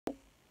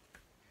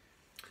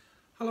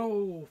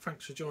Hello,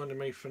 thanks for joining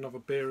me for another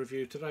beer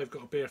review. Today I've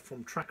got a beer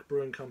from Track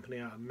Brewing Company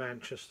out of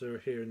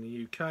Manchester here in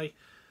the UK,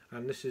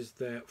 and this is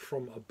their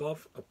From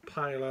Above, a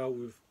pale ale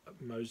with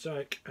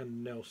Mosaic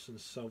and Nelson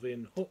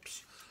Sauvin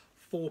hops,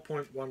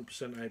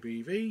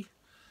 4.1%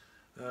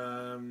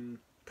 ABV.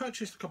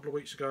 Purchased a couple of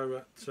weeks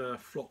ago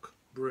at Flock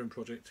Brewing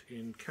Project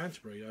in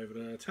Canterbury over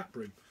the tap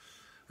room.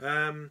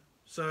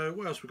 So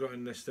what else we got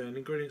in this then?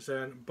 Ingredients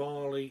then: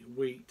 barley,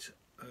 wheat,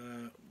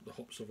 the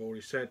hops I've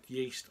already said,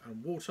 yeast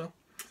and water.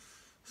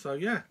 So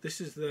yeah,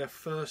 this is their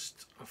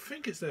first, I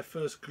think it's their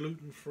first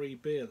gluten-free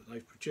beer that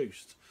they've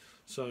produced.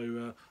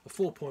 So a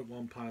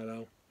 4.1 pale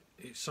ale.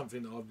 It's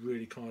something that I've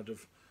really kind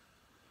of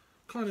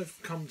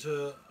come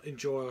to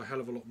enjoy a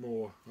hell of a lot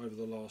more over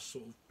the last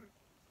sort of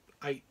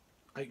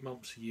eight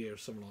months, a year, or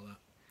something like that.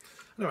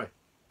 Anyway,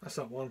 that's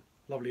that one.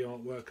 Lovely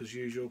artwork as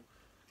usual.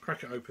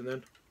 Crack it open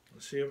then.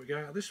 Let's see what we get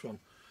out of this one.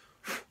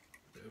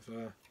 Bit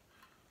of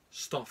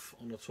stuff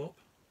on the top.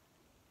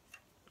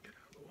 Get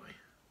out of the way.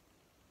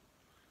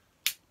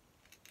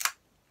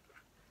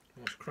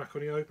 Nice crack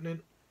on the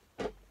opening.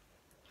 So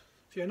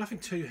yeah, nothing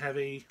too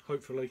heavy,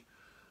 hopefully.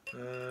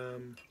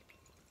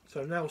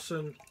 So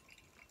Nelson,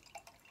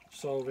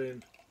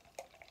 Sauvin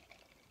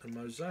and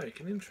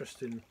Mosaic, an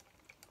interesting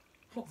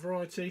hop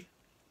variety.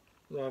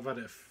 Although I've had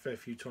it a fair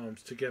few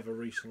times together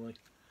recently.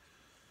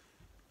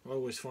 I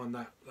always find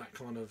that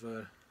kind of,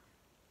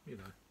 you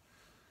know,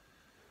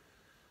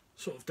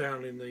 sort of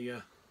down in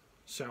the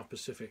South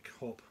Pacific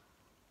hop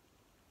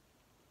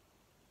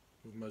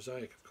with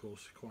Mosaic, of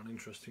course, quite an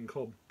interesting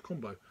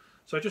combo.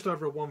 So just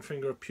over a 1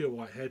 finger of pure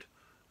white head,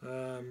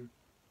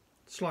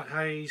 slight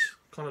haze,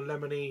 kind of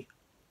lemony,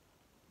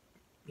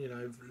 you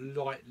know,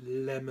 light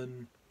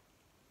lemon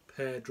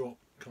pear drop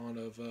kind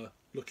of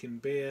looking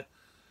beer.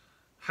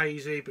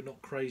 Hazy, but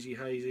not crazy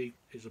hazy.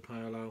 Is a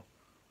pale ale.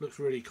 Looks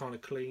really kind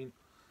of clean.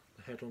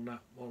 The head on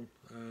that one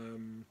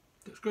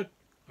looks good.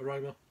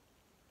 Aroma.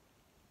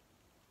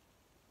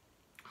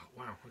 Oh,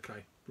 wow.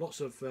 Okay.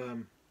 Lots of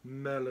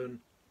melon,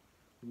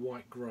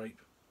 white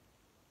grape,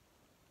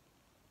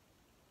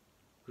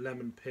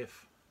 lemon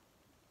pith.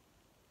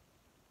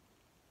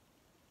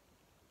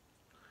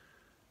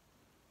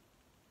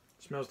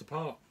 Smells the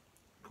part.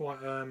 Quite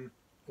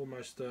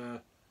almost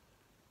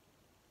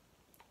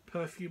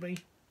perfumey.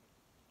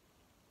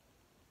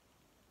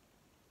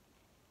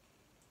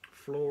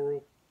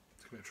 Floral.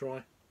 Let's give it a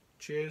try.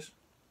 Cheers.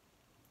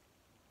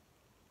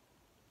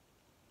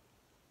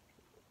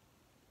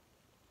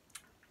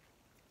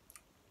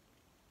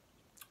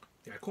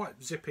 Yeah,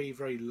 quite zippy,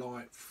 very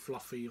light,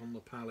 fluffy on the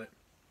palate.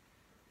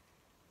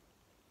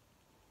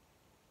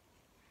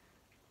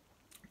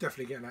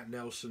 Definitely getting that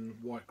Nelson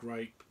white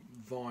grape,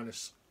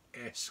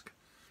 vinous-esque,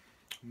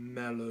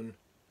 melon,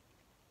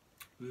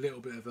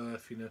 little bit of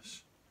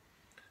earthiness,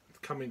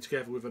 coming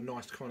together with a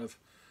nice kind of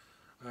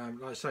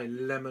like I say,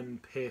 lemon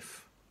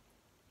pith,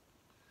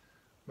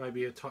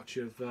 maybe a touch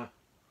of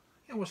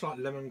almost like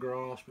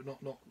lemongrass, but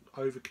not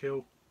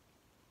overkill.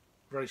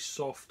 Very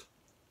soft,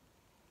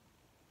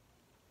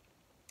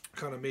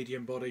 kind of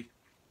medium body,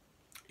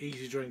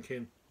 easy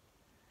drinking.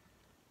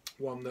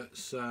 One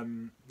that's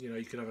you know,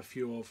 you could have a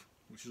few of,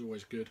 which is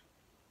always good,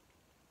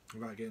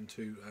 without getting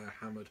too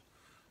hammered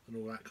and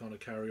all that kind of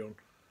carry on.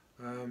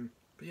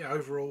 But yeah,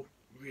 overall,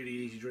 really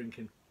easy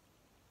drinking.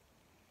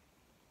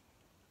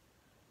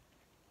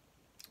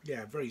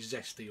 Yeah, very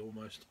zesty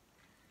almost.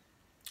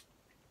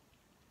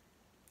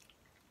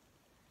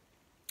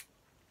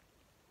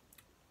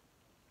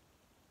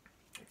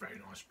 Very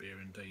nice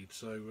beer indeed.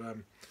 So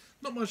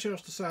not much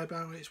else to say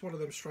about it. It's one of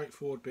them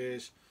straightforward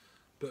beers,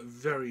 but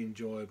very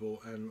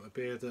enjoyable, and a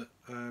beer that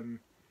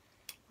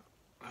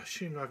I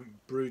assume I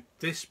haven't brewed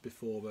this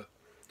before, but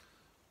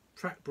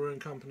Track Brewing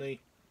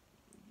Company,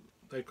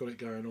 they've got it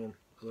going on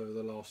over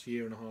the last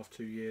year and a half,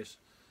 2 years,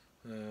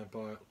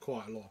 by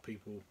quite a lot of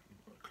people,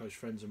 close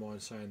friends of mine,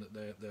 saying that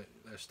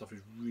their stuff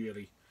is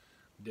really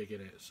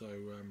digging it. So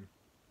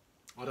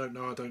I don't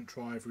know, I don't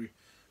try everything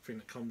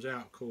that comes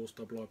out, of course,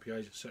 double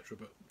IPAs, etc.,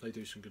 but they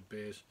do some good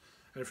beers.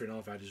 Everything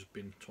I've had has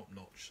been top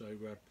notch. So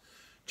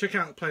check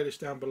out the playlist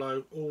down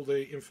below. All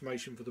the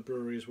information for the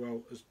brewery as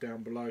well is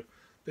down below.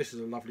 This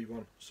is a lovely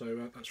one.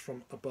 So that's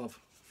From Above,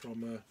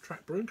 from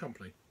Track Brewing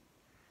Company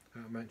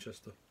out of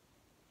Manchester.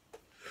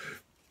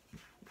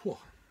 Whew,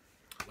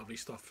 lovely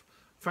stuff.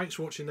 Thanks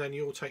for watching then.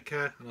 You all take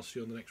care, and I'll see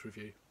you on the next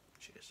review.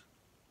 Cheers.